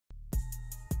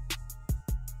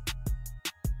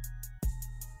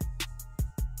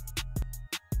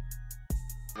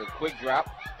The quick drop.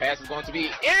 Pass is going to be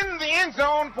in the end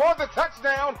zone for the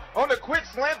touchdown on the quick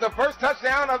slant. The first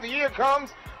touchdown of the year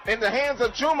comes in the hands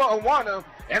of Chuma Awana,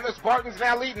 and the Spartans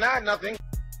now lead 9-0.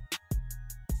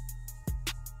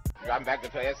 Driving back to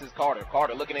pass is Carter.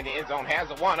 Carter looking in the end zone, has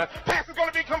Awana. Pass is going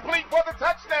to be complete for the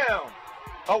touchdown.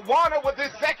 Awana with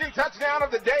his second touchdown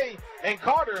of the day, and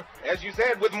Carter, as you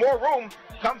said, with more room,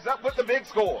 comes up with the big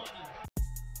score.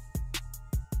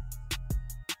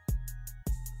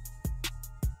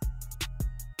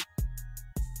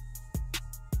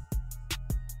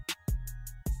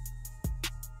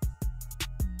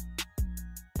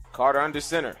 Carter under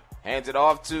center, hands it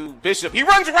off to Bishop. He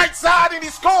runs right side and he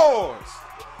scores.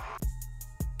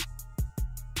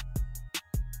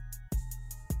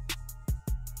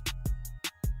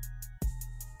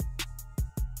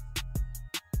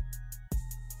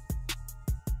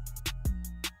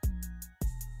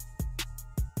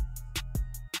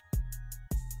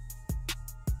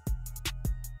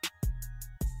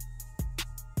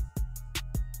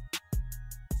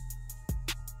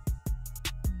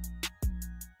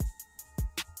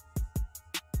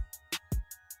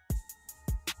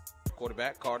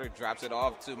 Quarterback Carter drops it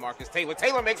off to Marcus Taylor.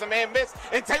 Taylor makes a man miss,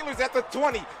 and Taylor's at the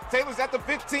 20. Taylor's at the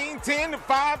 15, 10,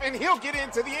 5, and he'll get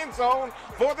into the end zone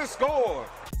for the score.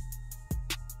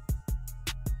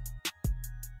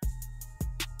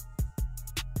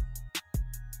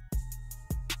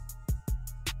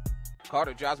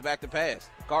 Carter drops back to pass.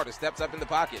 Carter steps up in the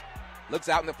pocket, looks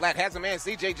out in the flat, has a man,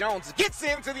 C.J. Jones, gets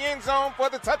into the end zone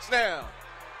for the touchdown.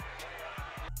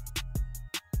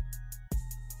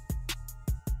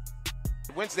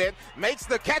 Winstead makes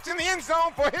the catch in the end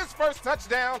zone for his first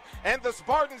touchdown, and the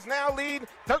Spartans now lead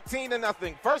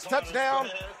 13-0. First touchdown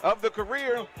of the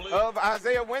career of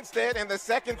Isaiah Winstead, and the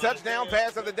second touchdown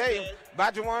pass of the day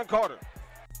by Juwan Carter.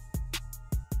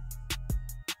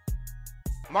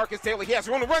 Marcus Taylor, he has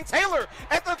room to run. Taylor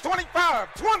at the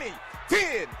 25, 20,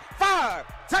 10, 5,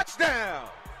 touchdown.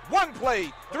 One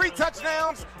play, 3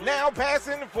 touchdowns, now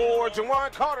passing for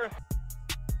Juwan Carter.